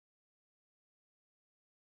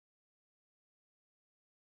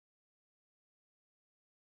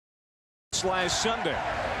this last Sunday.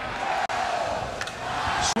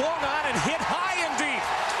 Swung on and hit high and deep.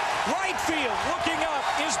 Right field, looking up,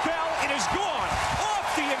 is Bell. It is gone. Off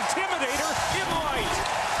the Intimidator in right.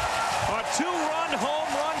 A two-run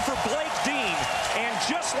home run for Blake Dean. And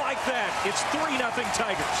just like that, it's 3-0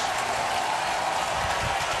 Tigers.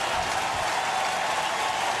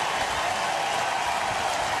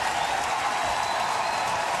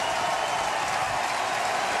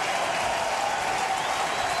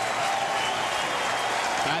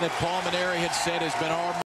 That Palmineri had said has been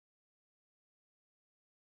our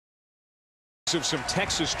of some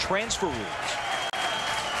Texas transfer rules.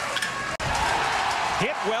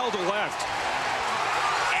 Hit well to left.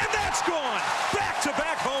 And that's gone.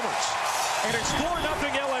 Back-to-back homers. And it's 4-0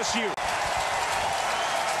 LSU.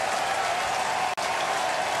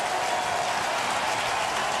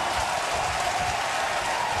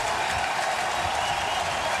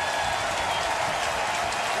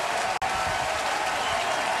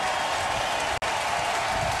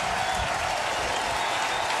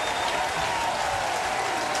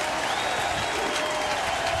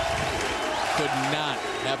 Could not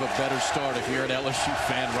have a better start if you're an LSU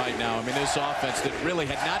fan right now. I mean, this offense that really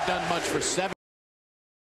had not done much for 7.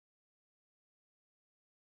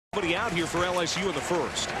 Somebody out here for LSU in the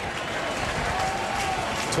first.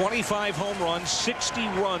 25 home runs, 60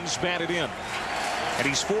 runs batted in. And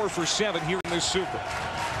he's 4 for 7 here in this Super.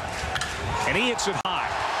 And he hits it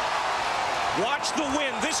high. Watch the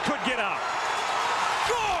wind. This could get out.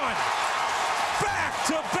 Gone! Back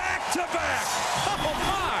to back to back. Oh,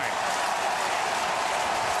 my!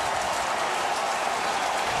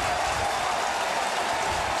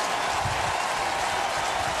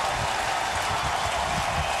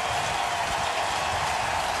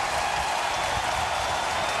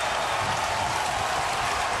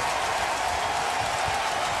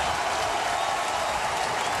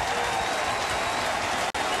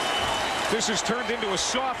 This has turned into a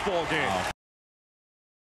softball game.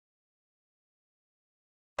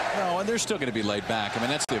 No, and they're still going to be laid back. I mean,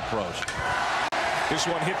 that's the approach. This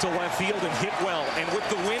one hit to left field and hit well. And with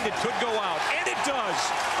the wind, it could go out. And it does.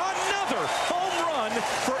 Another home run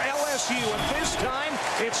for LSU. And this time,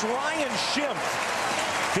 it's Ryan Schimpf.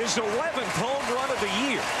 His 11th home run of the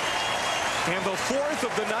year. And the 4th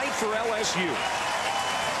of the night for LSU.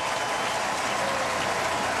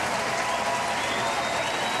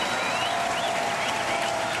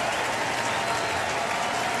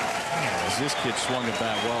 This kid swung the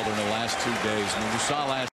bat well during the last 2 days. I mean, we saw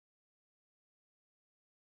last.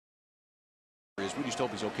 We just hope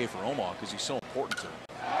he's okay for Omaha because he's so important to him.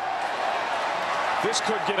 This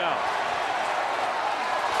could get out.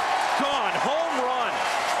 Gone. Home run.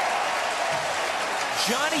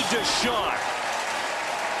 Johnny Deshawn.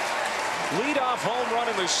 Leadoff home run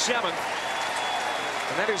in the 7th.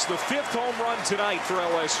 And that is the 5th home run tonight for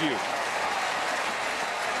LSU.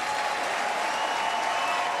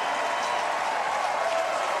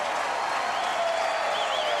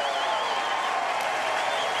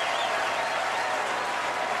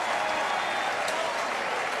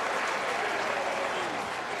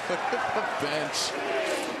 The bench.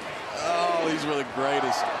 Oh, these were the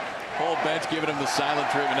greatest. Whole bench giving him the silent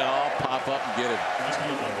treatment, and all pop up and get it.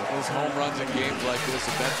 Those home runs in games like this,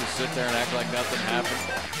 the bench will sit there and act like nothing happened.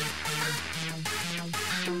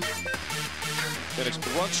 Then it's a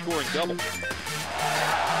run-scoring double.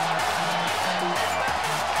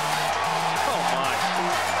 Oh, my.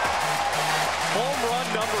 Home run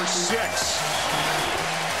number 6.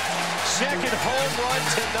 Second home run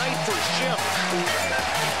tonight for Schimpf.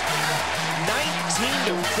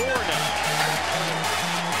 19-4 now.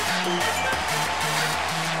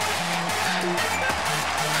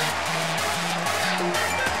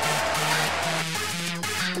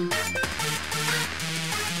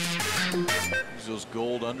 Use those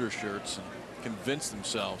gold undershirts and convince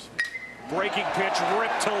themselves. Breaking pitch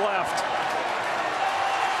ripped to left.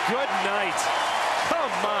 Good night. Oh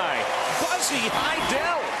my. Buzzy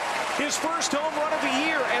Heidel. His first home run of the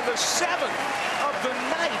year and the 7th of the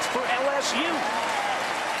night for LSU.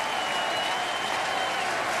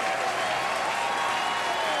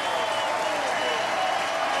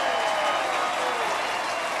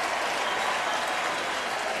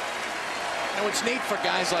 Now it's neat for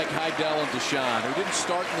guys like Heidel and Deshawn, who didn't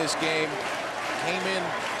start in this game.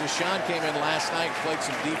 Deshawn came in last night and played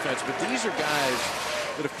some defense, but these are guys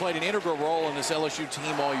that have played an integral role in this LSU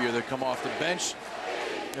team all year. They come off the bench.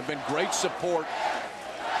 Have been great support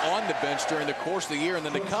on the bench during the course of the year, and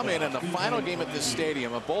then to come in the final game at this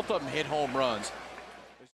stadium, and both of them hit home runs.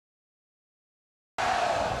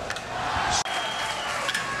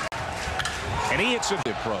 And he hits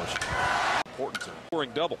the approach. Important to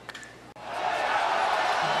scoring double.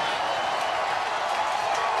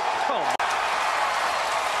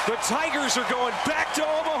 The Tigers are going back to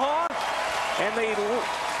Omaha, and they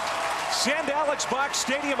send Alex Box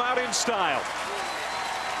Stadium out in style.